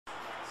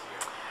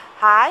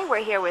Hi,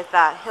 we're here with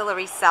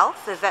Hillary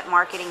Self, the Event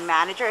Marketing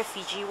Manager at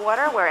FIJI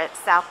Water. We're at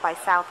South by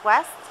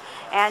Southwest.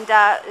 And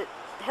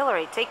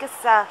Hillary, take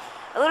us a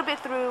little bit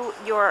through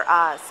your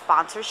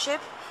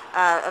sponsorship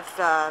of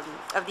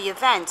the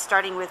event,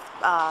 starting with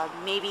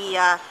maybe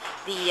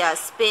the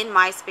Spin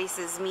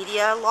MySpace's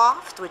Media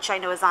Loft, which I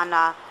know is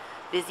on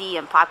busy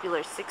and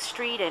popular 6th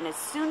Street and is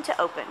soon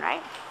to open,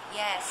 right?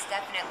 Yes,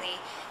 definitely.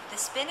 The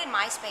Spin in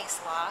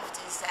MySpace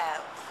Loft is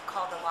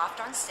called the Loft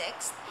on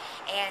 6th,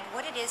 and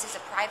what it is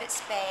a private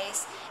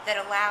space that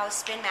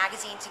allows Spin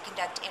Magazine to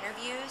conduct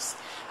interviews.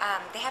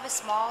 They have a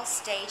small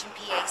stage and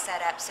PA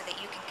set up so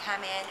that you can come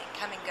in and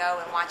come and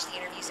go and watch the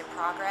interviews in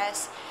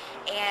progress,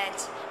 and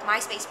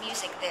MySpace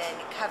Music then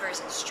covers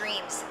and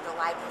streams the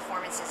live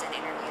performances and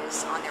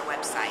interviews on their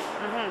website.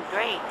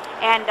 Great.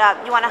 And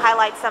you want to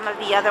highlight some of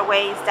the other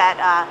ways that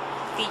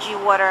FIJI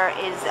Water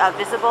is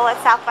visible at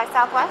South by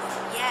Southwest?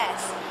 Yes.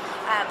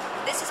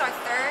 This is our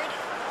third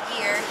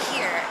year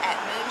here at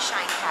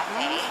Moonshine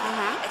Cafe.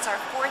 It's our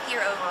 4th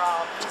year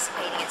overall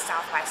participating at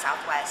South by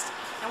Southwest.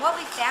 And what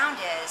we found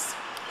is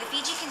the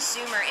Fiji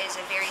consumer is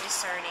a very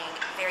discerning,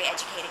 very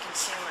educated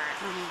consumer.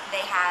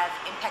 They have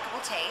impeccable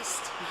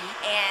taste,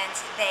 and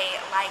they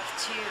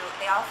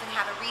often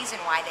have a reason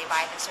why they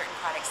buy the certain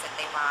products that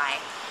they buy.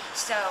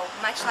 So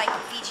much like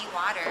FIJI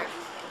Water,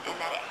 and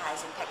that it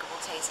has impeccable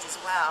taste as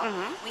well,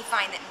 we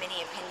find that many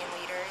opinion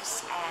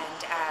leaders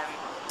and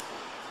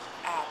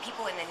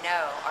people in the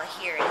know are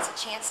here, and it's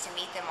a chance to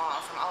meet them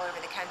all from all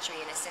over the country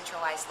in a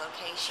centralized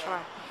location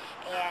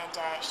and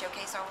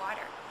showcase our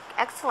water.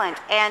 Excellent.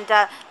 And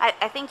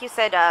I think you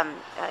said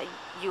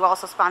you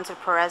also sponsored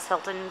Perez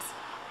Hilton's,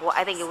 well,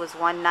 I think it was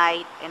one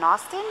night in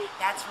Austin?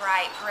 That's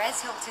right.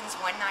 Perez Hilton's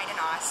One Night in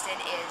Austin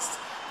is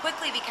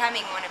quickly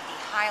becoming one of the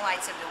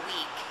highlights of the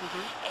week.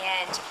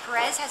 And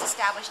Perez has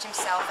established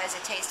himself as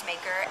a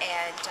tastemaker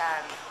and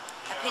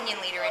opinion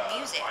leader in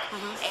music.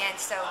 And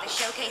so the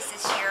showcase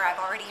this year, I've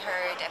already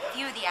heard a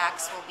few of the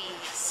acts will be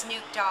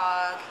Snoop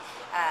Dogg,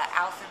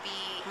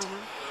 Alphabet,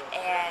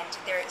 and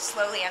they're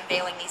slowly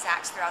unveiling these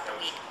acts throughout the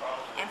week.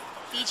 And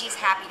Fiji's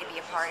happy to be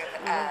a part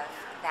of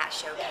that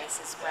showcase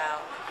as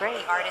well.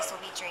 Great. The artists will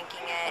be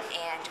drinking it,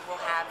 and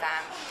we'll have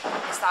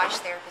massage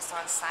therapists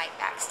on site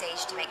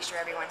backstage to make sure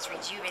everyone's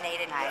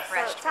rejuvenated and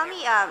refreshed. So tell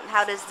me,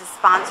 how does the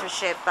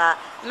sponsorship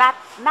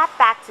map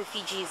back to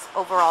Fiji's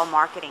overall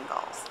marketing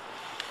goals?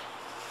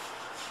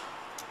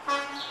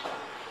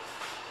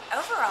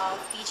 Overall,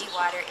 FIJI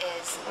Water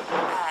is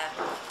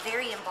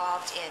very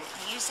involved in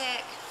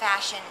music,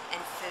 fashion,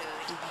 and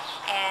food.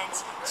 And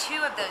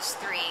 2 of those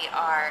 3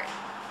 are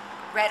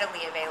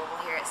readily available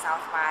here at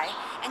South by.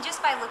 And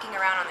just by looking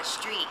around on the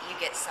street, you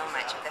get so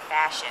much of the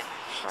fashion.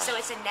 So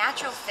it's a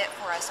natural fit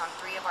for us on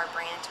 3 of our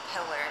brand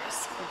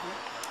pillars.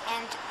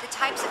 And the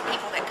types of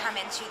people that come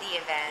into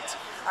the event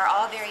are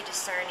all very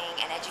discerning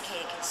and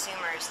educated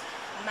consumers,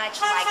 much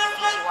like the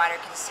FIJI Water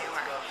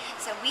consumer.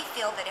 So we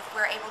feel that if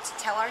we're able to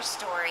tell our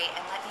story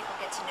and let people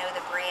get to know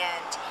the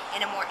brand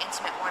in a more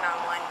intimate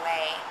one-on-one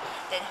way,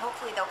 then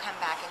hopefully they'll come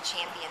back and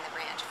champion the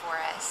brand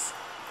for us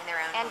in their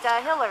own. And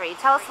Hillary,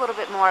 tell us a little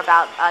bit more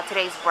about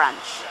today's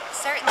brunch.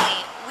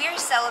 Certainly. We're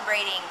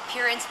celebrating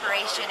pure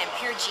inspiration and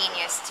pure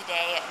genius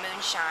today at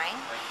Moonshine.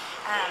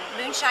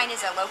 Moonshine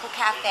is a local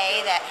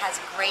cafe that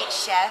has a great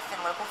chef and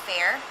local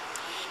fare,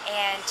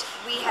 and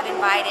we have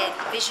invited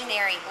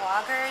visionary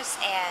bloggers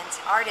and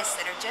artists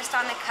that are just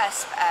on the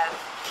cusp of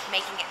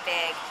making it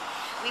big.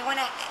 We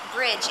want to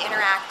bridge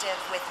interactive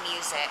with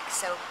music,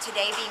 so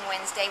today being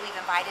Wednesday, we've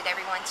invited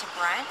everyone to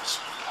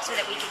brunch so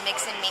that we can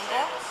mix and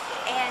mingle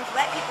and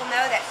let people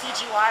know that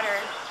FIJI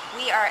Water,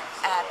 we are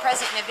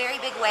present in a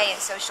very big way in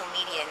social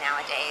media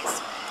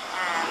nowadays.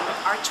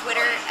 Our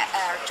Twitter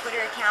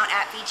account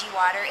at FIJI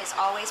Water is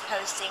always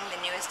posting the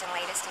newest and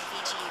latest in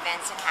Fiji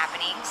events and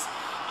happenings,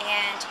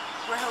 and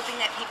we're hoping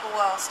that people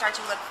will start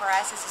to look for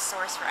us as a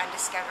source for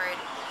undiscovered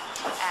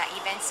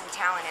events and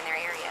talent in their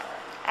area.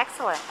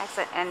 Excellent,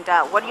 excellent. And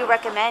what do you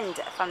recommend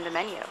from the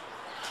menu?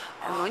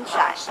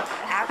 Moonshine.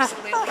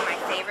 Absolutely,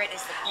 my favorite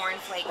is the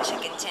cornflake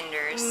chicken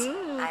tenders,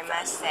 I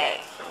must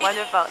say.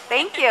 Wonderful.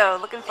 Thank you.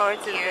 Looking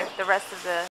forward to the rest of the